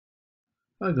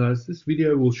Hi guys, this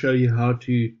video will show you how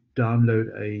to download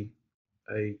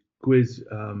a quiz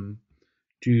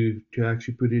to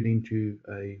actually put it into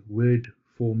a Word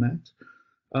format.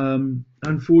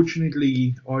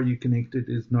 Unfortunately, RU Connected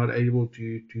is not able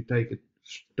to take it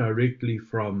directly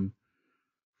from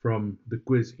the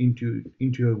quiz into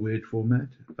a Word format.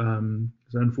 So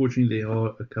unfortunately, there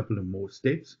are a couple of more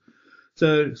steps.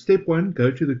 So step one, go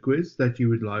to the quiz that you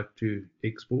would like to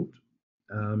export.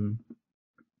 Um,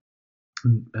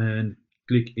 and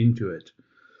click into it.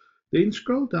 Then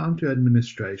scroll down to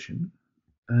administration,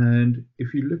 and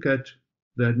if you look at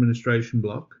the administration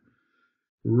block,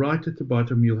 right at the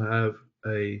bottom you'll have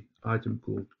a item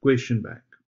called question bank.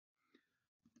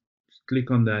 Just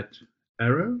click on that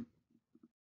arrow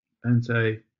and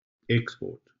say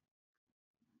export.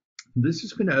 This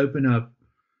is going to open up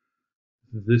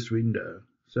this window.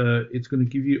 So it's going to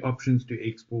give you options to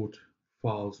export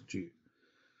files to.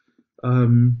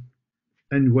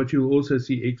 And what you'll also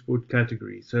see, export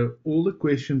category. So all the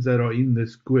questions that are in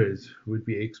this quiz would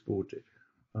be exported,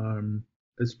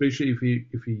 especially if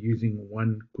you're using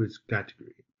one quiz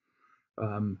category,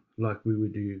 like we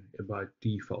would do by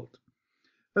default.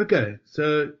 Okay,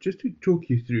 so just to talk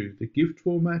you through, the gift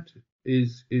format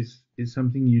is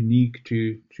something unique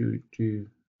to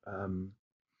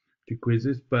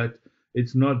quizzes, but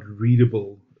it's not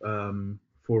readable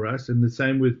for us, and the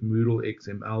same with Moodle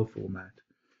XML format.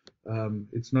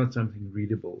 It's not something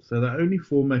readable. So the only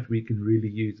format we can really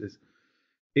use is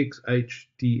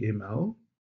XHTML.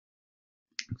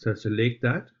 So select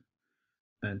that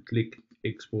and click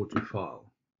export to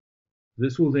file.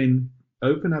 This will then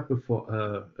open up a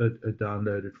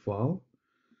downloaded file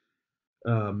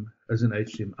as an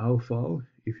HTML file.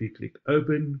 If you click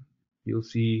open, you'll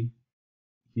see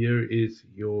here is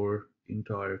your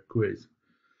entire quiz.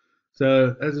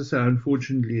 So as I say,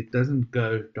 unfortunately, it doesn't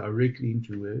go directly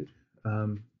into Word,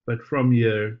 but from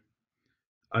here,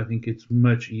 I think it's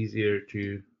much easier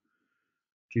to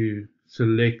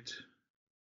select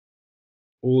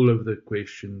all of the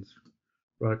questions,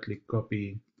 right click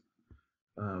copy,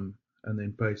 and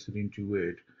then paste it into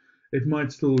Word. It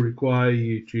might still require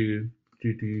you to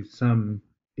do some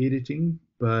editing,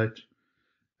 but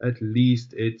at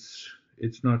least it's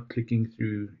not clicking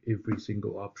through every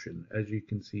single option. As you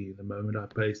can see, the moment I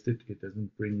paste it, it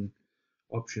doesn't bring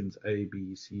options A,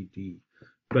 B, C, D.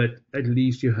 But at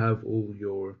least you have all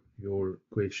your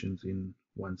questions in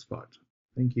one spot.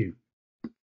 Thank you.